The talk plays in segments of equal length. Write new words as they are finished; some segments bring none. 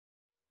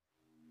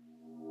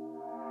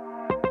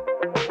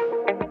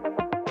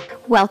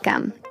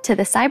Welcome to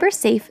the Cyber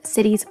Safe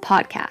Cities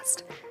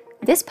podcast.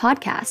 This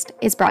podcast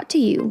is brought to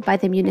you by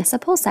the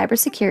Municipal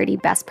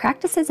Cybersecurity Best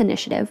Practices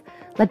Initiative,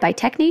 led by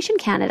TechNation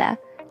Canada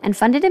and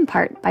funded in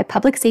part by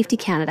Public Safety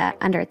Canada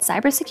under its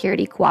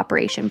Cybersecurity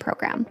Cooperation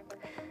Program.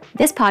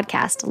 This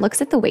podcast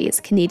looks at the ways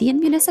Canadian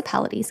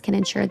municipalities can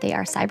ensure they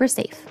are cyber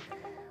safe.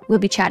 We'll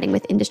be chatting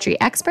with industry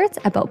experts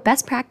about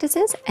best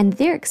practices and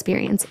their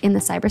experience in the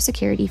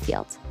cybersecurity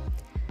field.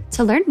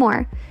 To learn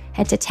more,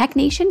 head to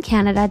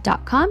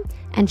technationcanada.com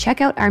and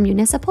check out our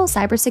Municipal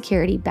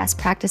Cybersecurity Best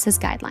Practices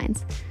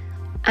Guidelines.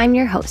 I'm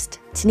your host,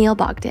 Tennille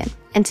Bogdan,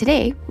 and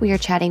today we are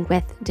chatting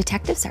with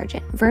Detective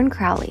Sergeant Vern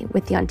Crowley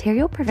with the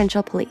Ontario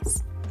Provincial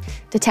Police.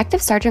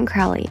 Detective Sergeant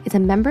Crowley is a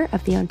member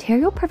of the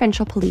Ontario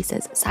Provincial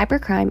Police's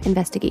Cybercrime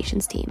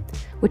Investigations Team,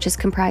 which is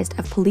comprised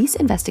of police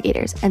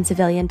investigators and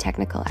civilian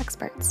technical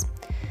experts.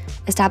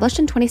 Established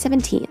in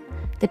 2017,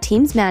 the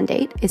team's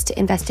mandate is to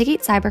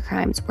investigate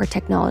cybercrimes where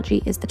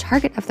technology is the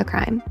target of the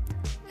crime,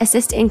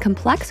 assist in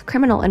complex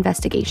criminal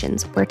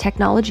investigations where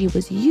technology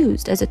was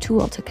used as a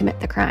tool to commit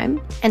the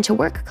crime, and to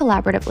work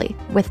collaboratively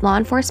with law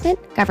enforcement,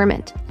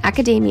 government,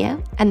 academia,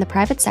 and the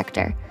private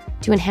sector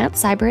to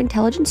enhance cyber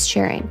intelligence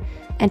sharing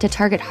and to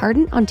target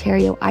hardened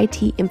Ontario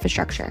IT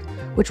infrastructure,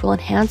 which will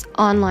enhance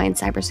online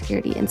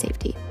cybersecurity and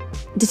safety.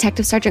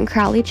 Detective Sergeant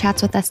Crowley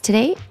chats with us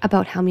today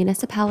about how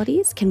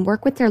municipalities can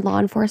work with their law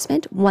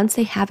enforcement once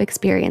they have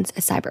experienced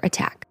a cyber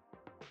attack.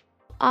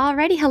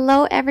 Alrighty,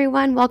 hello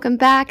everyone, welcome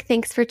back.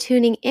 Thanks for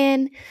tuning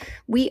in.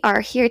 We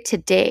are here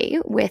today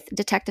with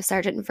Detective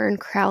Sergeant Vern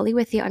Crowley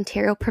with the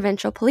Ontario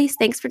Provincial Police.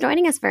 Thanks for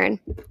joining us, Vern.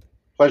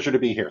 Pleasure to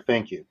be here.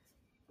 Thank you.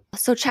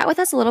 So chat with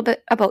us a little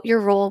bit about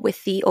your role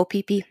with the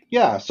OPP.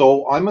 Yeah,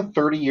 so I'm a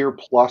 30-year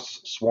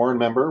plus sworn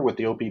member with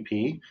the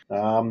OPP.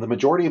 The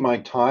majority of my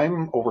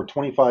time, over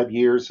 25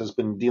 years, has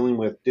been dealing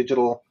with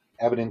digital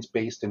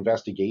evidence-based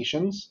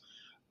investigations.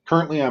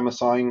 Currently, I'm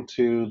assigned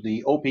to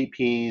the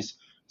OPP's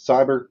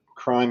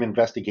Cybercrime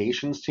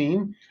Investigations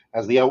team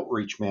as the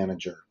outreach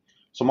manager.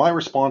 So my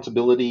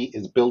responsibility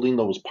is building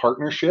those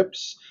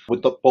partnerships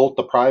with both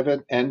the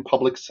private and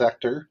public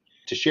sector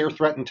to share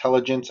threat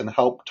intelligence and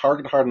help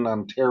target hardened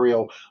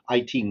Ontario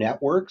IT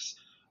networks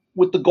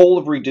with the goal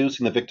of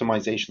reducing the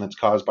victimization that's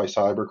caused by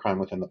cybercrime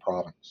within the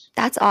province.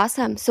 That's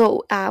awesome.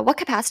 So what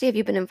capacity have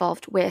you been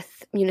involved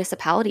with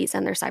municipalities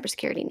and their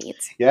cybersecurity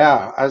needs?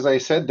 Yeah, as I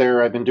said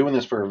there, I've been doing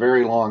this for a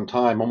very long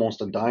time,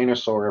 almost a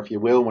dinosaur, if you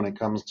will, when it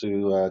comes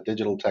to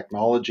digital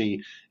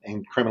technology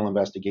and criminal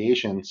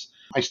investigations.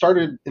 I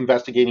started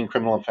investigating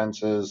criminal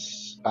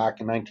offenses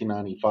back in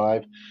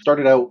 1995.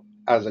 Started out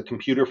as a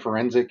computer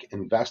forensic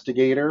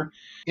investigator.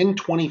 In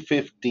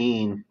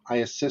 2015, I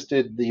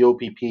assisted the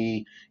OPP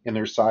in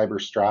their cyber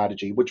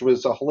strategy, which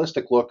was a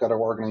holistic look at our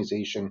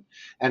organization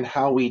and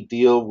how we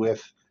deal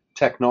with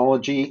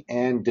technology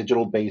and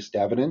digital-based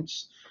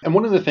evidence. And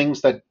one of the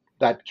things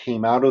that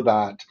came out of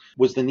that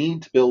was the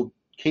need to build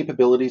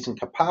capabilities and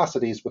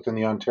capacities within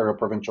the Ontario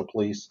Provincial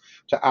Police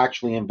to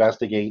actually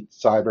investigate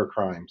cyber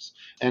crimes.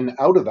 And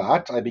out of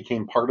that, I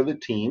became part of the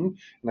team.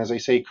 And as I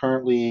say,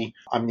 currently,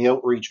 I'm the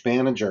outreach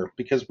manager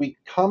because we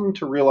come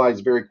to realize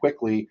very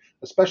quickly,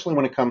 especially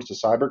when it comes to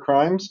cyber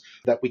crimes,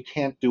 that we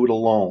can't do it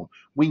alone.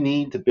 We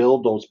need to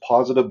build those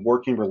positive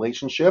working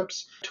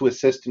relationships to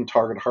assist in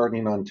target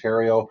hardening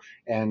Ontario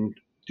and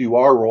do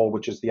our role,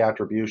 which is the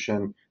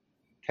attribution,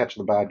 catch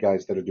the bad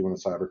guys that are doing the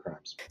cyber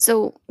crimes.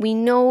 So we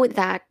know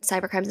that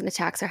cybercrimes and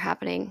attacks are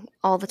happening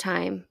all the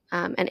time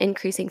and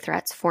increasing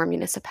threats for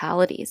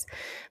municipalities.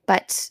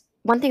 But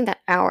one thing that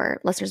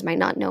our listeners might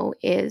not know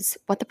is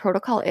what the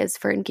protocol is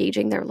for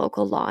engaging their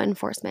local law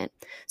enforcement.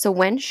 So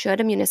when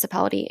should a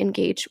municipality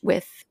engage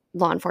with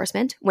law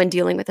enforcement when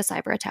dealing with a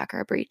cyber attack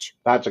or a breach?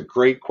 That's a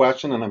great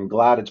question, and I'm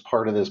glad it's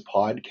part of this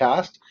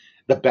podcast.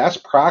 The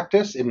best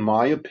practice, in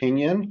my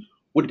opinion,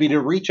 would be to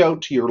reach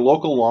out to your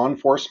local law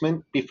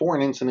enforcement before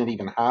an incident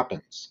even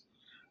happens.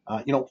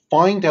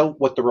 Find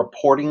out what the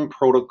reporting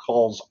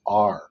protocols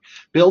are.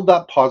 Build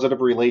that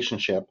positive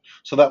relationship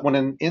so that when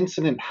an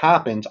incident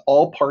happens,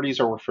 all parties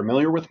are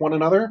familiar with one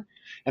another,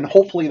 and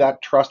hopefully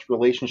that trust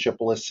relationship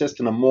will assist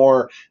in a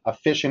more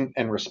efficient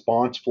and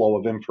response flow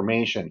of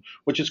information,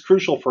 which is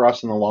crucial for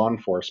us in the law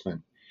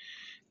enforcement.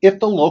 If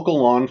the local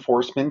law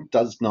enforcement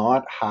does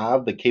not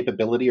have the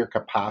capability or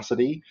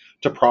capacity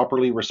to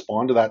properly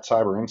respond to that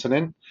cyber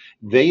incident,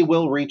 they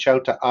will reach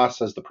out to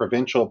us as the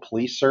Provincial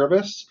Police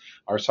Service,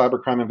 our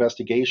cybercrime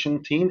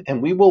investigation team,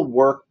 and we will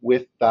work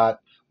with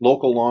that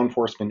local law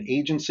enforcement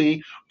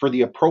agency for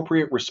the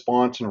appropriate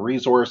response and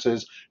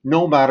resources,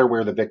 no matter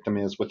where the victim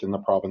is within the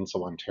province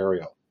of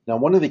Ontario. Now,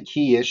 one of the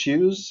key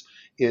issues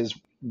is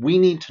we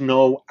need to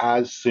know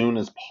as soon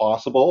as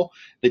possible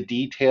the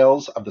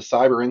details of the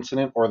cyber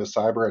incident or the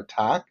cyber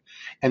attack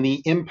and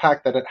the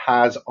impact that it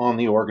has on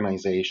the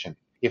organization.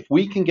 If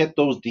we can get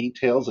those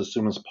details as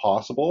soon as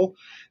possible,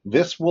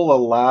 this will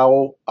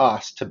allow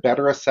us to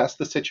better assess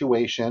the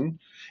situation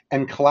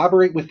and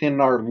collaborate within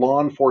our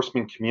law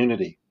enforcement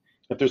community.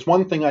 If there's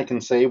one thing I can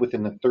say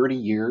within the 30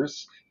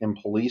 years in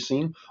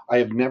policing, I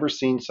have never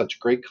seen such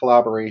great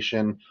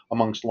collaboration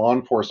amongst law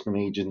enforcement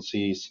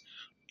agencies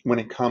when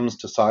it comes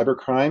to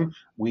cybercrime.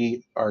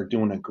 We are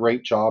doing a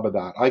great job of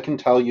that. I can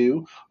tell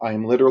you, I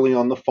am literally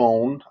on the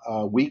phone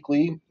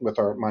weekly with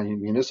my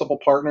municipal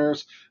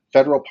partners,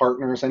 federal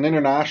partners, and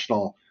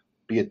international,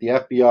 be it the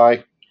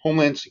FBI,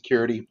 Homeland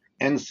Security,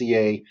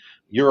 NCA,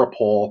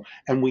 Europol,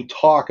 and we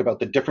talk about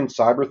the different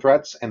cyber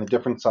threats and the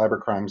different cyber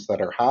crimes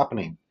that are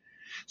happening.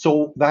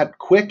 So that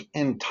quick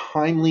and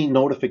timely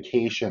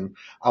notification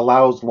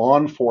allows law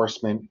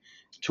enforcement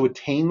to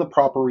attain the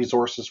proper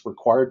resources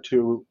required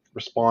to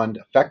respond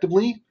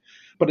effectively,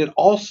 but it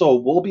also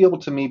will be able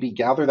to maybe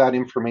gather that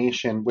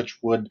information, which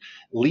would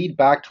lead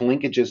back to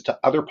linkages to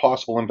other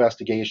possible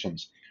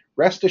investigations.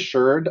 Rest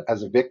assured,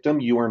 as a victim,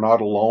 you are not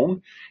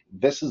alone.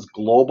 This is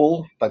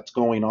global that's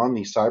going on,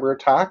 these cyber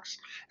attacks,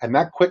 and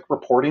that quick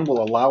reporting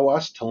will allow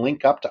us to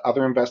link up to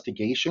other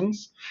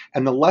investigations,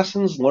 and the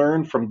lessons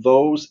learned from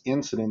those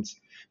incidents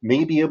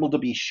may be able to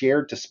be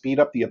shared to speed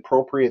up the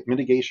appropriate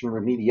mitigation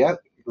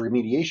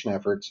remediation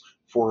efforts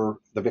for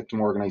the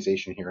victim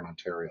organization here in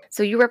Ontario.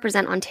 So you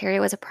represent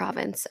Ontario as a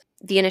province.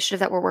 The initiative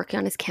that we're working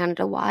on is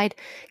Canada-wide.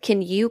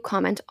 Can you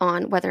comment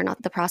on whether or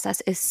not the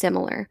process is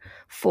similar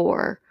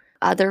for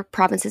other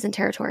provinces and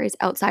territories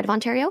outside of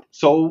Ontario?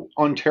 So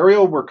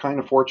Ontario, we're kind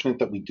of fortunate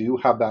that we do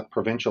have that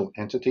provincial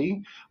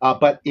entity,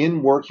 but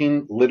in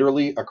working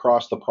literally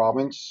across the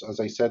province, as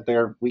I said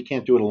there, we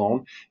can't do it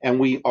alone, and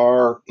we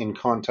are in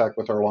contact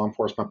with our law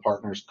enforcement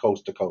partners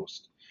coast to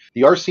coast.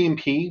 The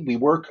RCMP, we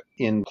work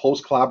in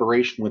close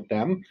collaboration with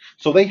them,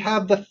 so they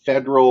have the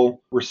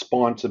federal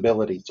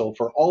responsibility. So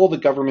for all the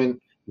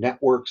government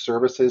network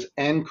services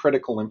and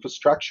critical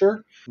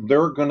infrastructure,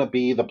 they're going to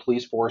be the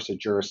police force of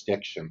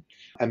jurisdiction.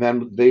 And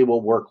then they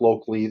will work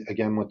locally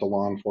again with the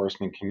law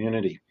enforcement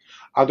community.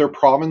 Other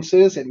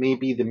provinces, it may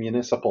be the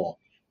municipal,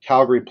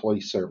 Calgary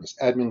Police Service,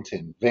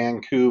 Edmonton,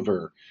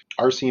 Vancouver,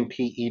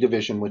 RCMP E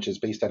Division, which is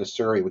based out of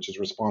Surrey, which is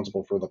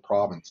responsible for the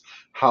province,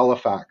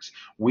 Halifax.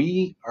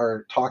 We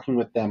are talking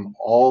with them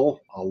all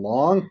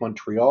along,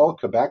 Montreal,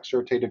 Quebec,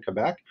 Sûreté de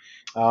Quebec,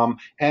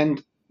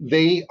 and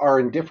they are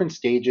in different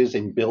stages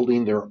in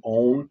building their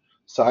own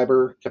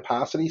cyber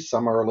capacity.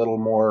 Some are a little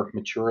more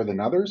mature than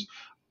others,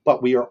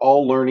 but we are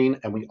all learning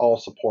and we all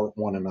support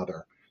one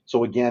another.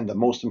 So again, the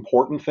most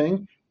important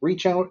thing,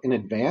 reach out in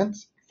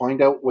advance,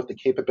 find out what the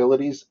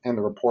capabilities and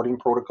the reporting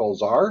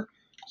protocols are,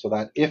 so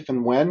that if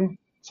and when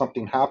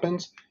something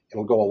happens,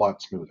 it'll go a lot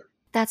smoother.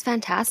 That's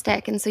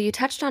fantastic. And so you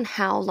touched on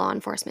how law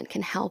enforcement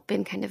can help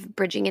in kind of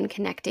bridging and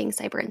connecting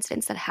cyber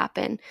incidents that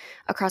happen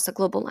across a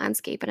global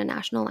landscape and a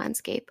national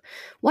landscape.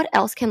 What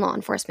else can law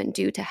enforcement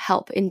do to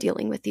help in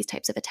dealing with these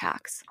types of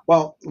attacks?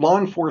 Well, law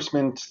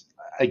enforcement,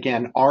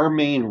 again, our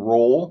main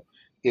role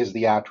is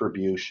the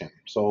attribution.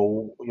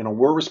 So,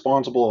 we're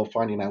responsible of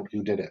finding out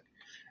who did it.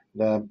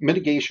 The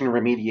mitigation and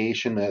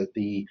remediation,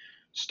 the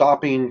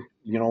stopping,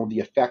 the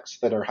effects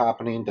that are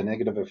happening, the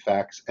negative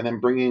effects, and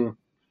then bringing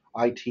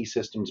IT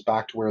systems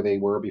back to where they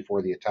were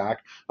before the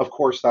attack. Of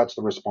course, that's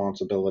the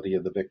responsibility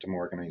of the victim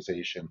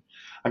organization.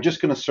 I'm just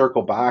going to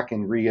circle back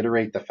and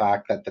reiterate the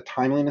fact that the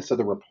timeliness of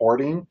the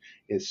reporting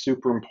is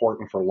super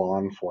important for law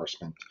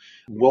enforcement.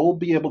 We'll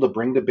be able to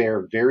bring to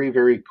bear very,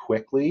 very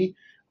quickly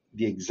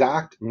the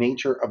exact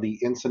nature of the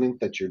incident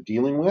that you're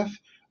dealing with,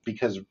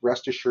 because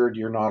rest assured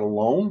you're not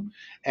alone.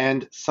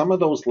 And some of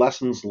those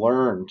lessons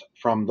learned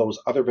from those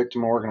other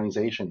victim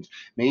organizations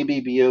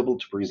maybe be able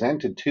to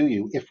present it to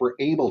you if we're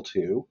able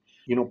to,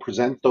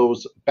 present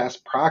those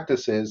best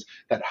practices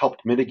that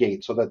helped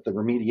mitigate so that the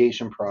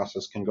remediation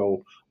process can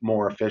go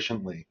more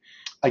efficiently.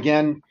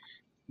 Again,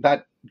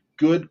 that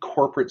good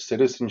corporate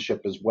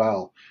citizenship as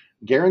well.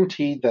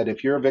 Guaranteed that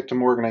if you're a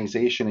victim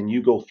organization and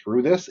you go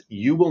through this,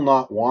 you will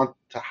not want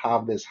to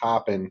have this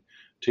happen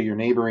to your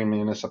neighboring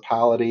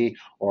municipality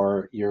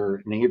or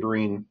your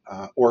neighboring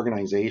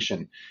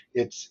organization.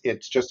 It's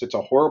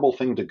a horrible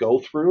thing to go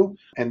through.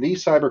 And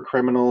these cyber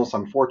criminals,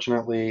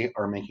 unfortunately,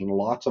 are making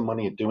lots of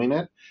money at doing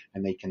it,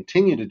 and they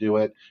continue to do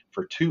it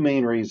for two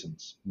main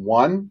reasons.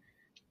 One,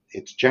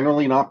 it's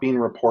generally not being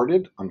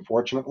reported,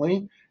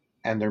 unfortunately,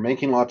 and they're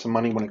making lots of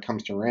money when it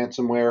comes to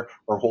ransomware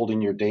or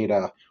holding your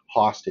data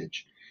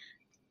hostage.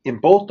 In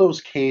both those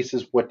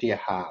cases, what do you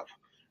have?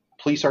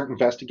 Police aren't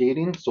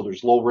investigating, so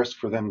there's low risk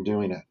for them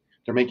doing it.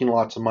 They're making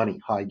lots of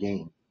money, high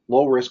gain.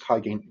 Low risk,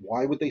 high gain.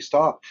 Why would they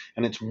stop?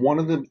 And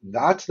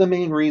that's the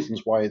main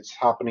reasons why it's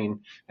happening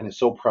and it's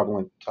so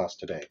prevalent to us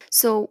today.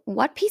 So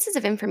what pieces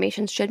of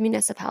information should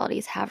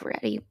municipalities have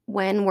ready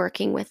when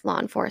working with law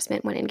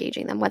enforcement when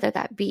engaging them, whether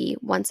that be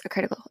once a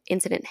critical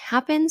incident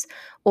happens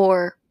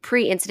or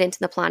pre-incident in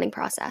the planning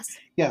process?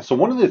 Yeah, so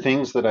one of the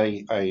things that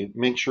I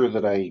make sure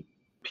that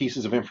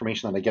pieces of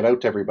information that I get out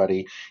to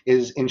everybody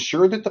is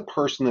ensure that the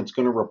person that's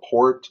going to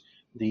report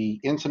the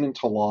incident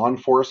to law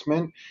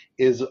enforcement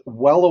is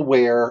well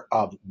aware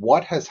of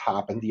what has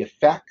happened, the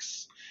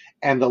effects,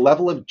 and the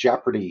level of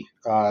jeopardy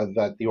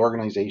that the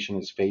organization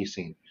is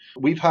facing.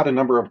 We've had a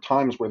number of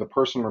times where the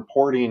person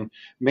reporting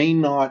may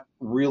not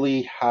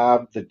really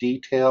have the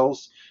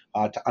details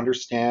to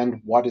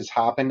understand what has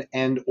happened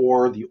and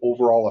or the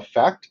overall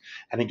effect.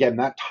 And again,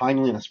 that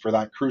timeliness for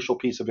that crucial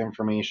piece of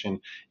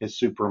information is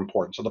super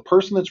important. So the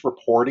person that's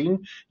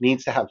reporting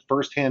needs to have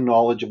firsthand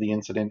knowledge of the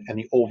incident and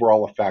the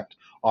overall effect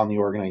on the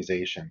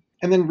organization.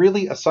 And then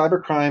really a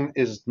cybercrime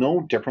is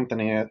no different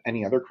than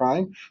any other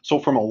crime. So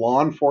from a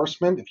law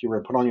enforcement, if you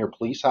were to put on your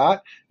police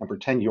hat and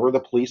pretend you're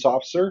the police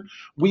officer,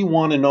 we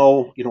want to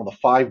know, the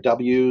 5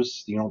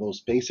 Ws,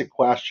 those basic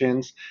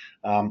questions,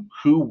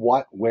 who,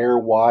 what, where,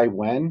 why,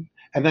 when,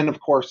 and then of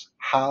course,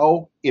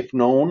 how, if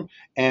known,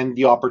 and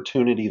the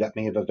opportunity that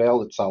may have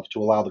availed itself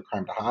to allow the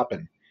crime to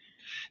happen.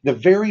 The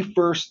very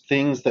first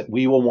things that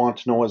we will want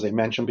to know, as I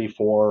mentioned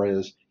before,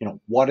 is,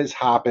 what has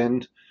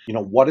happened,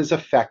 what is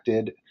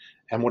affected,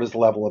 and what is the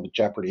level of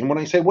jeopardy. And when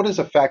I say what is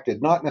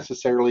affected, not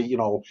necessarily,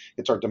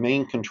 it's our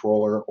domain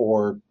controller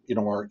or,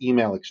 our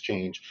email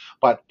exchange,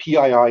 but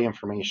PII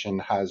information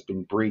has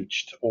been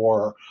breached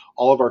or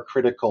all of our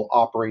critical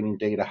operating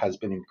data has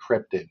been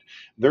encrypted.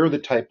 They're the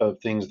type of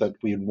things that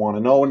we'd want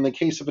to know. In the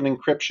case of an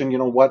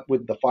encryption, what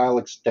would the file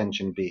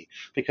extension be?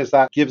 Because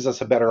that gives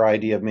us a better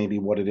idea of maybe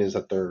what it is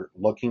that they're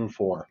looking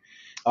for.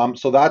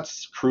 So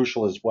that's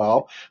crucial as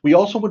well. We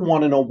also would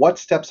want to know what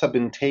steps have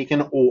been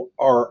taken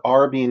or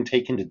are being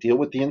taken to deal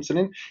with the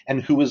incident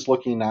and who is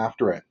looking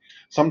after it.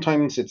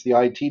 Sometimes it's the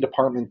IT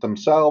department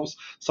themselves.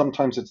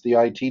 Sometimes it's the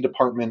IT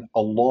department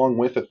along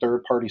with a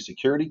third-party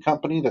security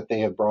company that they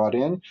have brought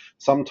in.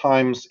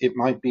 Sometimes it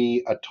might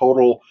be a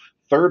total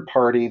third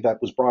party that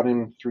was brought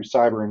in through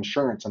cyber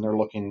insurance and they're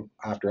looking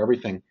after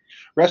everything.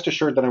 Rest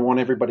assured that I want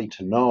everybody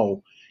to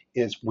know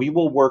is we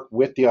will work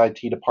with the IT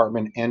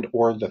department and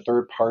or the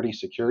third party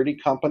security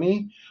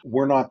company.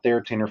 We're not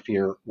there to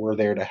interfere. We're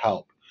there to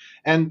help.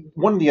 And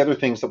one of the other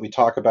things that we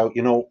talk about,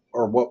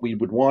 or what we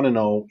would want to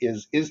know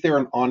is there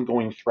an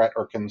ongoing threat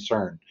or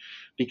concern?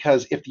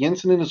 Because if the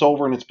incident is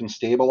over and it's been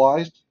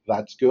stabilized,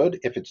 that's good.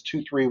 If it's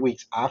 2-3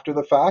 weeks after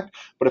the fact,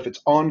 but if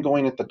it's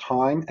ongoing at the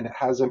time and it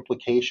has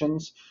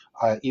implications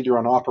either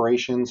on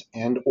operations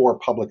and or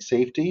public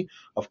safety,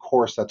 of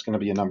course, that's going to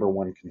be a number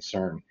one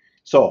concern.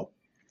 So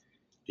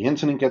the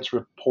incident gets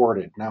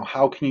reported. Now,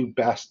 how can you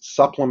best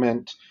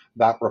supplement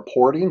that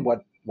reporting?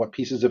 What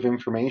pieces of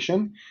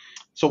information?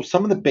 So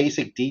some of the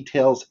basic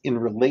details in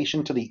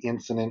relation to the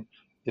incident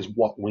is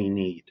what we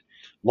need.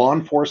 Law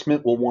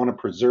enforcement will want to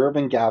preserve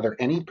and gather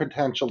any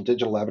potential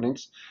digital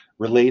evidence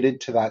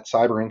related to that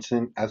cyber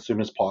incident as soon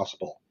as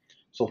possible.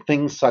 So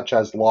things such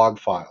as log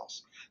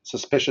files,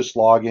 suspicious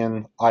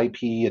login,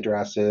 IP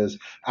addresses,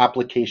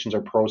 applications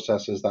or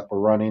processes that were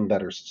running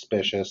that are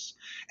suspicious,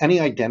 any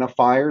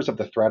identifiers of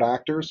the threat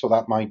actors, so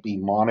that might be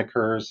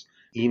monikers,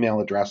 email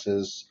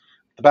addresses.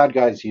 The bad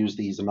guys use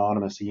these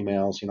anonymous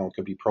emails, it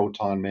could be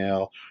Proton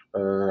Mail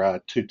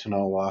or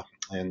Tutanoa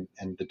and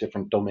the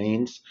different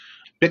domains.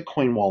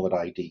 Bitcoin wallet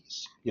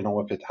IDs,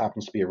 if it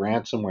happens to be a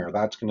ransomware,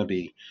 that's going to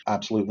be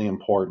absolutely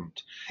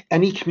important.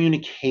 Any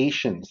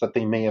communications that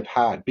they may have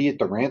had, be it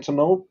the ransom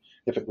note,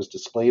 if it was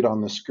displayed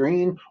on the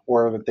screen,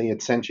 or that they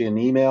had sent you an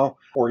email,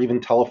 or even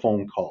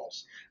telephone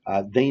calls.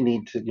 They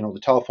need to, the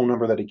telephone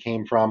number that it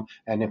came from,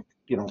 and if,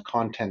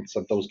 contents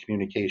of those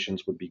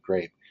communications would be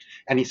great.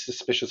 Any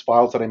suspicious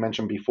files that I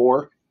mentioned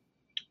before,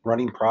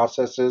 running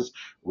processes,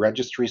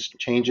 registry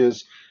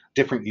changes,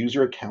 different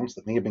user accounts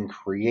that may have been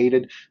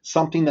created,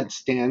 something that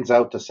stands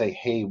out to say,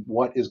 hey,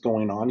 what is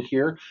going on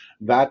here?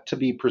 That to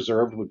be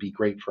preserved would be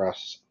great for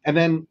us. And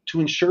then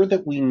to ensure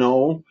that we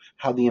know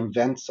how the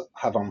events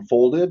have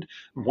unfolded,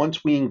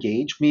 once we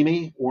engage, we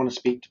may want to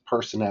speak to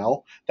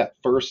personnel that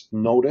first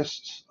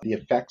noticed the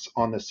effects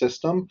on the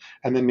system,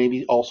 and then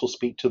maybe also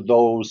speak to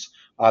those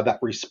that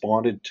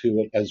responded to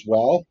it as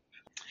well.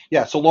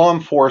 Yeah, so law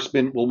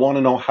enforcement will want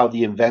to know how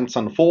the events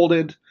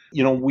unfolded.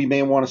 We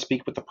may want to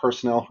speak with the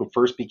personnel who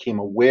first became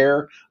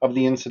aware of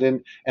the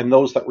incident and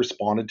those that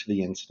responded to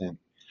the incident.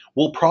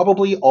 We'll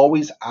probably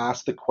always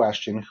ask the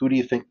question, who do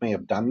you think may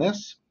have done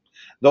this?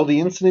 Though the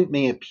incident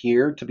may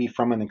appear to be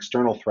from an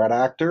external threat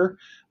actor,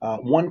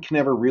 one can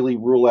never really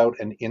rule out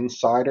an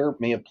insider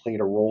may have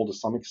played a role to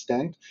some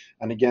extent.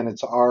 And again,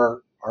 it's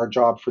our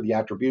job for the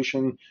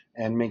attribution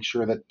and make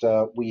sure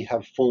that we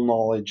have full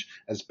knowledge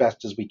as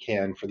best as we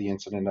can for the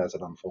incident as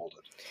it unfolded.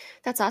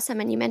 That's awesome.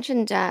 And you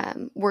mentioned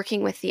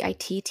working with the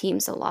IT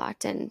teams a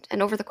lot, and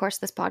over the course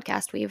of this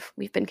podcast,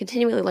 we've been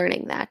continually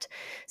learning that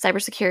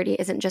cybersecurity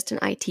isn't just an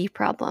IT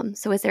problem.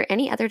 So, is there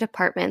any other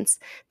departments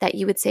that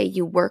you would say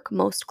you work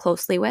most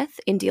closely with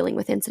in dealing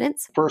with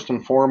incidents? First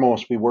and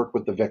foremost, we work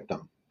with the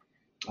victim.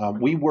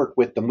 We work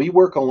with them. We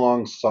work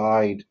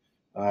alongside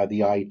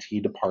the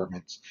IT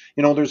departments.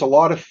 There's a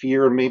lot of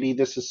fear. Maybe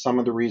this is some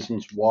of the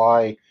reasons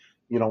why,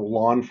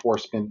 law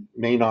enforcement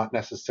may not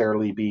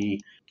necessarily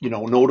be,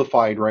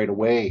 notified right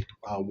away,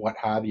 what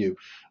have you.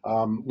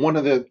 One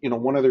of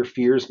their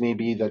fears may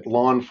be that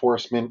law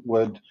enforcement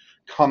would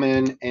come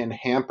in and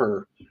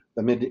hamper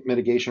the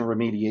mitigation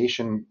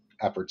remediation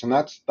efforts. And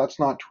that's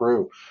not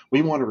true.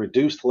 We want to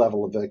reduce the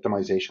level of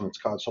victimization that's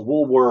caused. So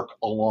we'll work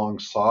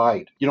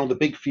alongside. The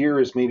big fear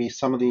is maybe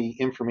some of the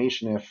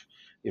information,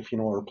 if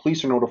our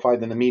police are notified,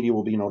 then the media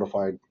will be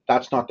notified.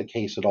 That's not the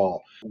case at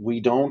all.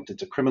 We don't.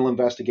 It's a criminal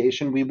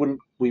investigation. We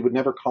would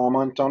never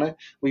comment on it.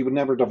 We would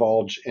never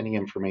divulge any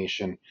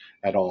information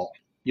at all.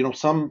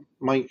 Some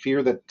might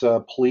fear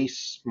that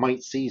police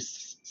might see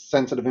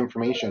sensitive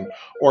information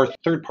or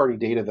third-party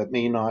data that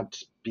may not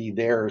be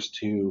theirs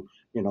to,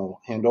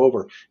 hand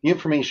over. The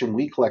information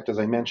we collect, as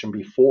I mentioned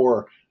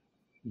before,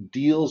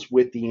 deals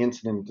with the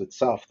incident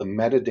itself, the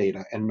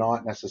metadata, and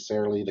not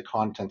necessarily the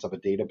contents of a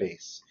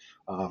database,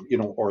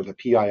 or the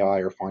PII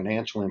or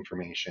financial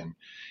information.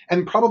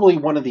 And probably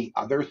one of the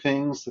other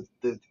things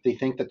that they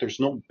think that there's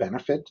no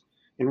benefit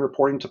in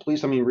reporting to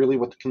police. I mean, really,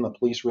 what can the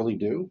police really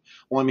do?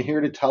 Well, I'm here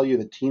to tell you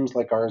that teams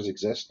like ours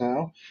exist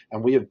now,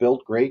 and we have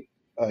built great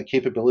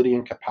capability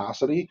and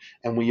capacity,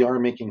 and we are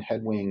making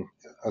headway,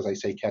 as I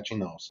say, catching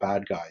those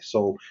bad guys.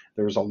 So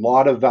there's a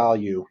lot of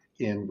value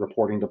in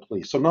reporting to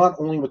police. So not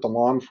only with the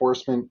law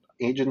enforcement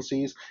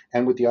agencies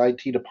and with the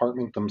IT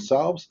department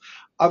themselves,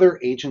 other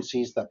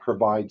agencies that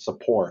provide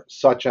support,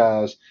 such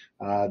as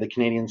the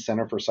Canadian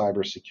Centre for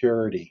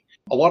Cybersecurity.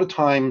 A lot of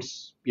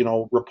times,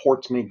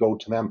 reports may go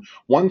to them.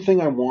 One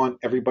thing I want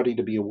everybody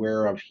to be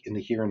aware of in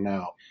the here and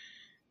now,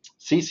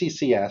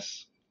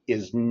 CCCS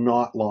is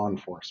not law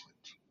enforcement.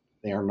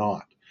 They are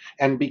not.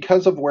 And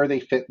because of where they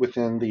fit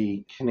within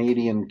the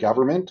Canadian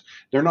government,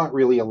 they're not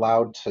really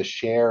allowed to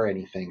share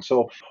anything.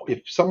 So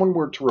if someone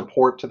were to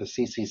report to the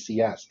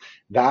CCCS,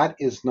 that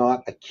is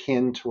not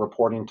akin to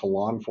reporting to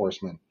law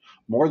enforcement.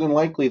 More than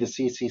likely, the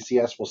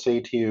CCCS will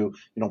say to you,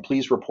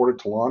 please report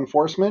it to law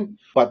enforcement.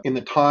 But in the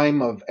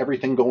time of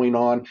everything going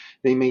on,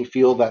 they may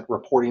feel that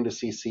reporting to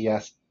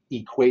CCS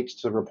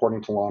equates to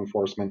reporting to law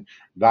enforcement.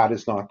 That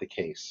is not the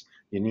case.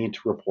 You need to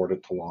report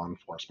it to law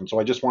enforcement. So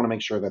I just want to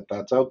make sure that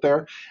that's out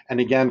there.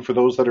 And again, for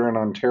those that are in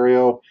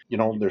Ontario,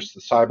 there's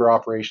the cyber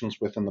operations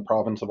within the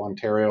province of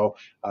Ontario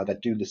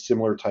that do the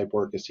similar type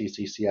work as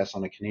CCCS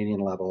on a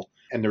Canadian level.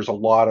 And there's a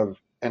lot of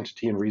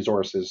entity and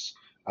resources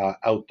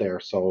out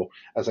there. So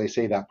as I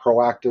say, that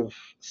proactive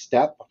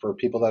step for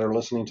people that are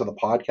listening to the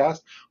podcast,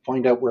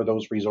 find out where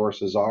those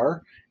resources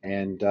are,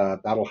 and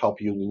that'll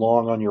help you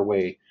long on your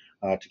way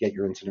to get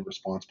your incident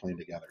response plan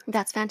together.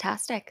 That's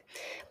fantastic.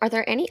 Are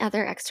there any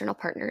other external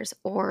partners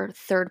or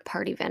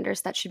third-party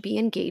vendors that should be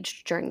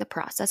engaged during the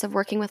process of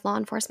working with law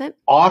enforcement?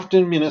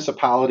 Often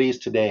municipalities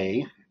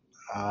today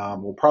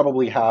will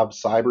probably have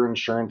cyber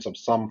insurance of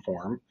some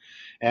form.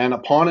 And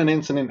upon an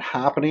incident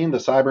happening, the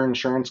cyber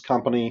insurance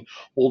company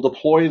will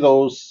deploy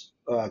those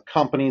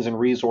companies and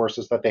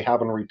resources that they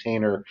have on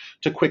retainer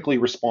to quickly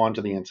respond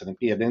to the incident,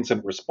 be it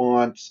incident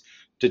response,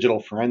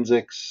 digital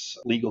forensics,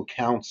 legal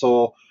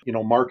counsel,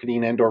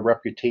 marketing and or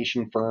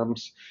reputation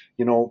firms.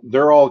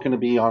 They're all going to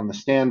be on the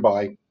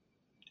standby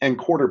and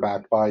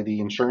quarterbacked by the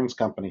insurance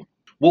company.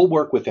 We'll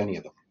work with any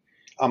of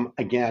them.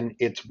 Again,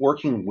 it's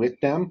working with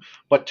them,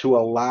 but to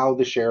allow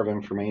the share of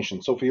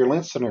information. So for your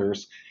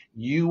listeners,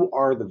 you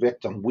are the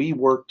victim. We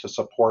work to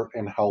support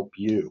and help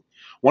you.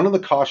 One of the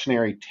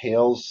cautionary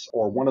tales,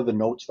 or one of the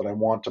notes that I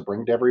want to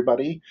bring to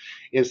everybody,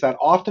 is that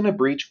often a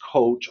breach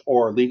coach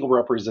or legal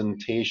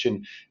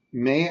representation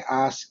may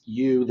ask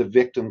you, the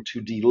victim, to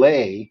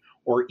delay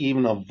or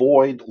even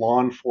avoid law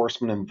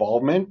enforcement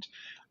involvement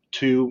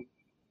to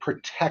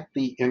protect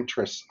the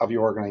interests of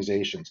your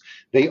organizations.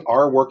 They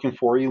are working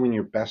for you in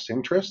your best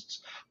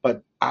interests,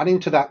 but adding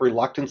to that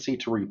reluctancy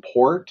to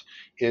report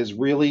is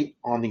really,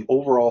 on the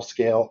overall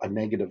scale, a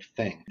negative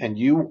thing. And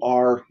you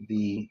are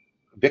the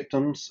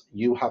victims.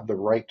 You have the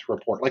right to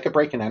report. Like a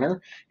break and enter,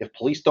 if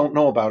police don't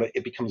know about it,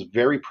 it becomes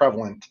very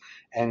prevalent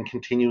and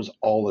continues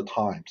all the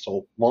time.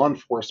 So law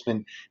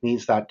enforcement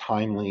needs that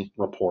timely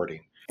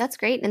reporting. That's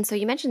great. And so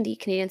you mentioned the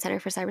Canadian Centre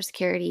for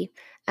Cybersecurity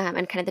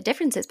and kind of the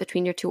differences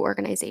between your two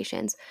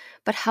organizations.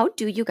 But how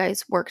do you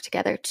guys work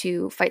together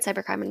to fight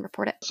cybercrime and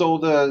report it? So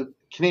the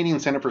Canadian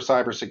Centre for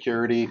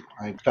Cybersecurity,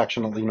 I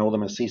affectionately know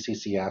them as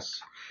CCCS,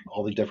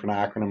 all the different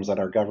acronyms that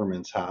our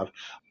governments have.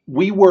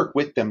 We work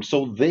with them.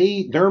 So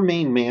their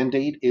main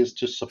mandate is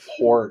to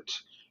support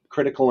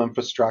critical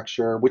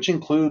infrastructure, which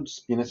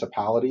includes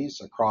municipalities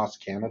across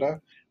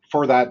Canada,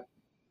 for that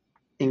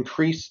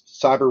increased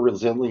cyber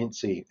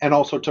resiliency, and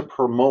also to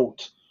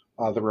promote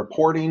the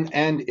reporting,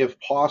 and if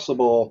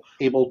possible,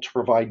 able to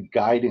provide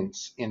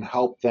guidance and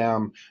help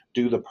them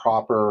do the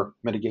proper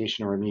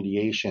mitigation or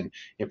remediation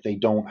if they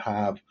don't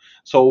have.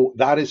 So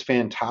that is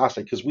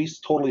fantastic, because we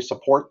totally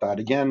support that.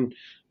 Again,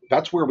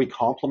 that's where we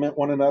complement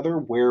one another,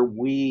 where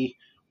we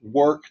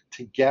work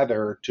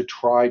together to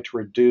try to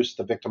reduce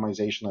the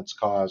victimization that's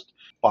caused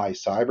by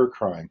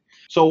cybercrime.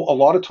 So a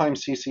lot of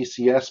times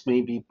CCCS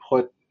may be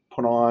put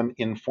on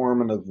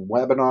informative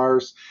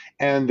webinars,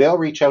 and they'll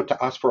reach out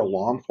to us for a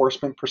law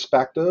enforcement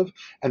perspective,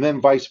 and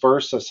then vice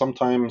versa.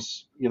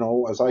 Sometimes,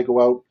 as I go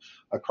out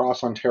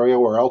across Ontario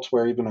or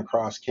elsewhere, even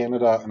across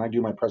Canada, and I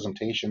do my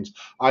presentations,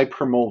 I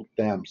promote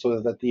them so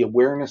that the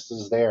awareness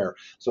is there,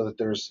 so that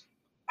there's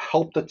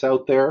help that's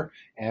out there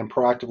and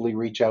proactively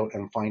reach out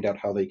and find out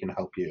how they can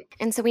help you.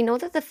 And so we know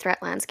that the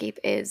threat landscape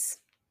is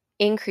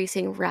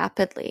increasing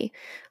rapidly.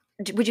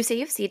 Would you say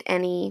you've seen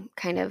any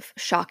kind of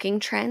shocking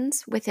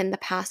trends within the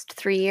past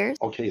 3 years?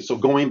 Okay, so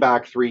going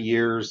back 3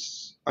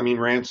 years, I mean,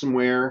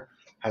 ransomware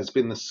has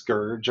been the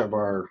scourge of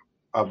our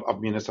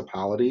of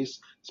municipalities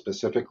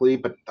specifically,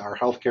 but our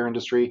healthcare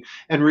industry,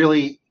 and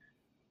really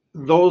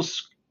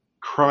those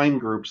crime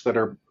groups that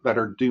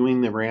are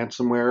doing the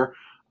ransomware,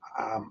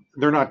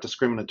 they're not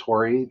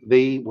discriminatory.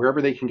 They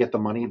wherever they can get the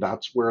money,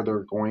 that's where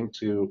they're going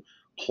to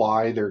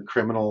apply their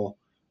criminal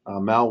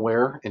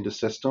malware into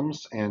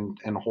systems and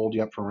hold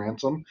you up for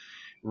ransom.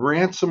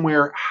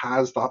 Ransomware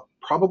has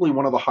probably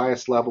one of the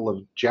highest level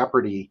of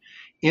jeopardy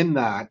in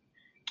that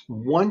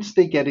once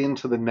they get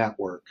into the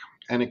network,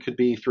 and it could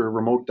be through a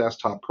remote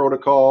desktop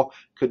protocol,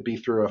 could be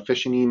through a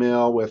phishing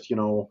email with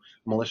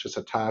malicious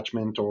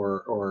attachment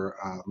or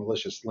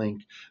malicious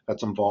link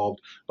that's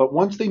involved. But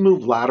once they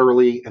move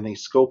laterally and they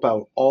scope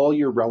out all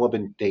your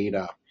relevant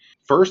data,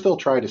 first they'll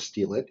try to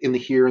steal it in the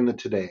here and the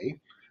today.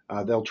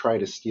 They'll try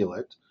to steal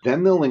it.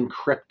 Then they'll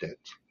encrypt it,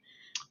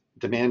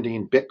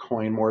 demanding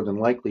Bitcoin more than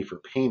likely for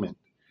payment.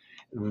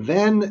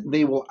 Then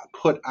they will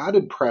put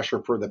added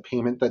pressure for the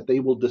payment that they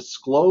will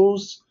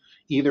disclose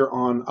either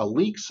on a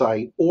leak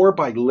site or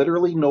by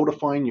literally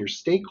notifying your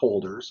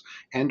stakeholders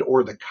and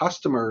or the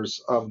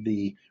customers of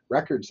the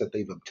records that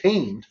they've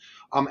obtained,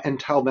 and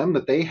tell them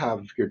that they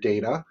have your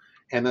data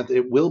and that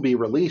it will be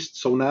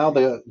released. So now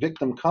the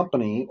victim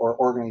company or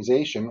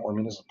organization or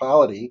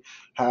municipality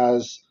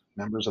has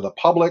members of the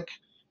public,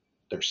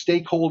 their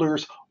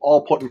stakeholders,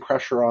 all putting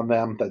pressure on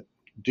them that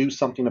do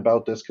something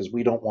about this because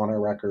we don't want our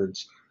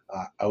records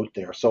out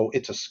there. So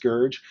it's a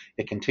scourge.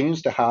 It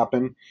continues to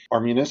happen. Our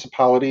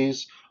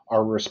municipalities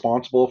are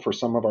responsible for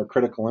some of our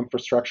critical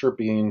infrastructure,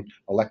 being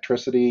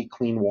electricity,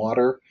 clean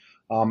water.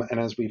 And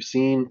as we've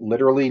seen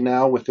literally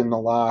now within the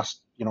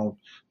last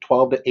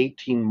 12 to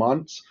 18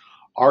 months,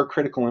 our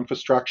critical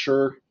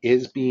infrastructure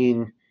is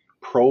being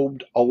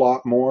probed a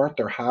lot more.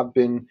 There have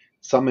been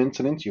some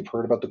incidents. You've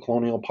heard about the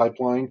Colonial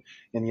Pipeline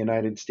in the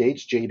United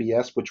States,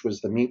 JBS, which was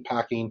the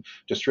meatpacking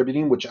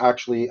distributing, which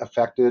actually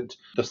affected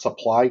the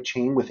supply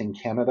chain within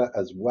Canada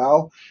as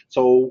well.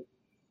 So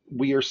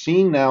we are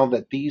seeing now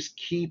that these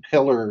key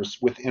pillars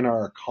within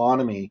our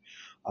economy,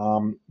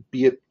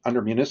 be it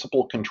under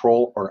municipal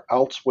control or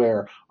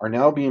elsewhere, are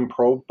now being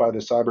probed by the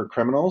cyber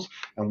criminals,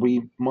 and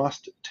we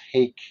must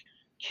take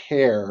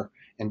care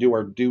and do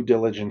our due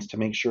diligence to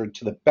make sure,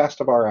 to the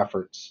best of our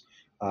efforts,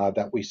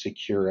 that we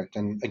secure it.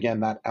 And again,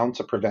 that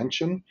ounce of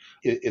prevention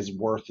is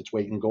worth its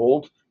weight in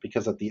gold,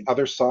 because at the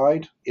other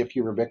side, if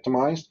you were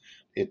victimized,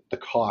 the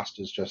cost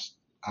is just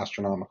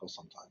astronomical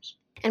sometimes.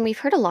 And we've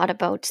heard a lot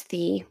about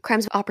the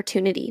crimes of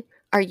opportunity.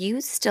 Are you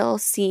still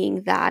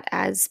seeing that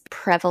as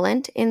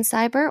prevalent in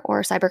cyber,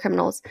 or cyber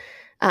criminals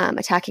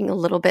attacking a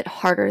little bit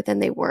harder than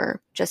they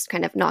were just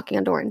kind of knocking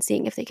on door and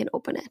seeing if they can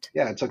open it?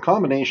 Yeah, it's a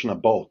combination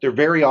of both. They're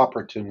very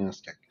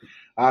opportunistic.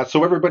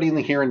 So everybody in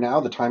the here and now,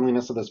 the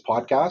timeliness of this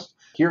podcast,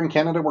 here in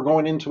Canada, we're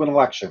going into an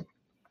election.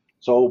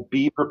 So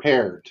be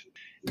prepared.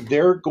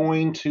 They're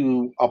going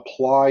to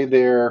apply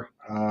their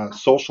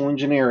social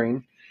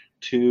engineering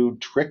to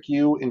trick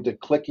you into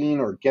clicking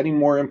or getting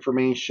more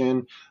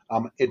information.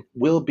 It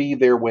will be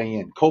their way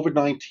in.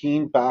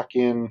 COVID-19 back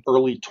in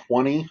early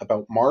 20,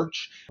 about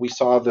March, we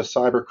saw the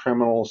cyber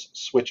criminals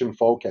switch in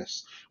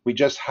focus. We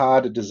just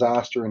had a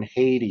disaster in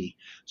Haiti.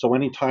 So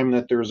anytime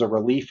that there's a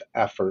relief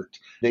effort,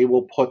 they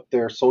will put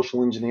their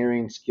social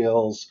engineering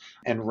skills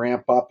and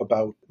ramp up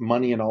about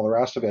money and all the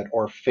rest of it,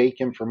 or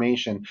fake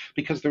information,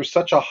 because there's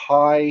such a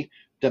high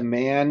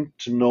demand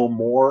to know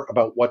more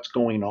about what's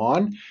going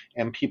on,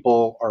 and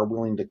people are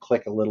willing to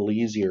click a little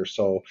easier.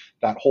 So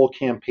that whole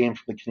campaign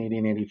from the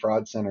Canadian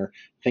Anti-Fraud Centre,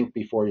 think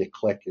before you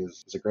click,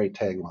 is a great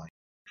tagline.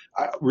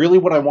 Really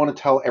what I want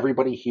to tell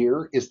everybody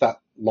here is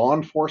that law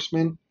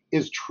enforcement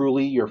is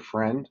truly your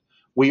friend.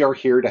 We are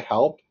here to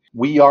help.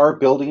 We are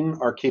building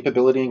our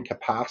capability and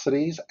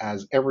capacities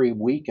as every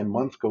week and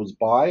month goes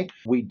by.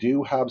 We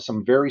do have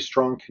some very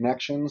strong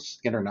connections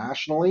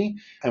internationally,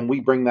 and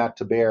we bring that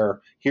to bear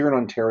here in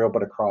Ontario,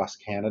 but across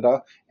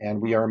Canada. And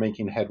we are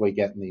making headway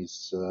getting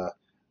these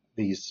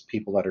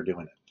people that are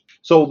doing it.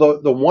 So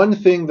the one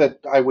thing that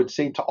I would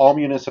say to all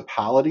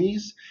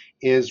municipalities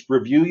is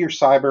review your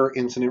cyber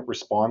incident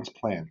response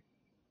plan.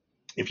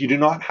 If you do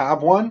not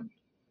have one,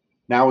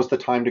 now is the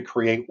time to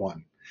create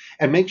one.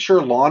 And make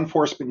sure law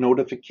enforcement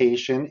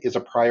notification is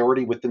a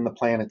priority within the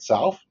plan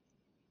itself.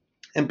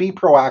 And be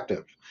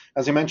proactive.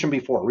 As I mentioned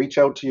before, reach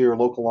out to your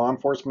local law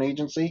enforcement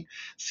agency,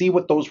 see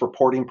what those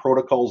reporting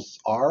protocols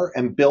are,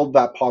 and build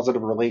that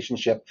positive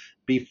relationship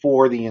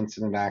before the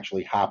incident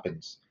actually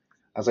happens.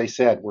 As I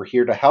said, we're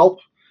here to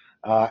help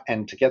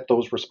and to get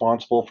those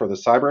responsible for the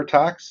cyber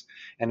attacks.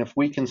 And if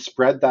we can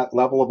spread that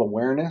level of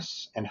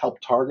awareness and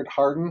help target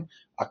harden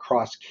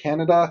across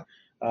Canada,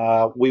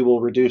 we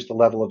will reduce the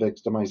level of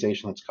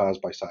victimization that's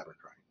caused by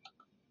cybercrime.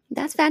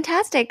 That's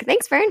fantastic.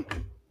 Thanks, Vern.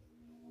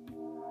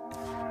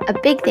 A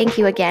big thank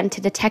you again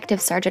to Detective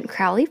Sergeant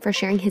Crowley for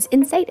sharing his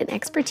insight and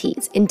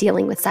expertise in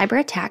dealing with cyber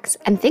attacks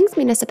and things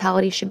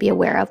municipalities should be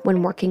aware of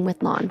when working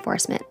with law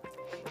enforcement.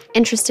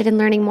 Interested in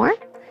learning more?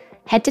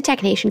 Head to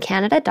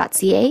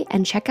technationcanada.ca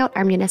and check out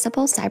our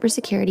municipal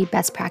cybersecurity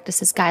best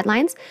practices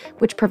guidelines,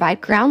 which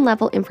provide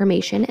ground-level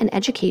information and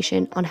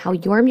education on how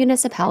your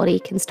municipality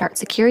can start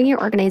securing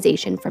your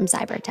organization from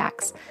cyber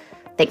attacks.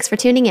 Thanks for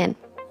tuning in.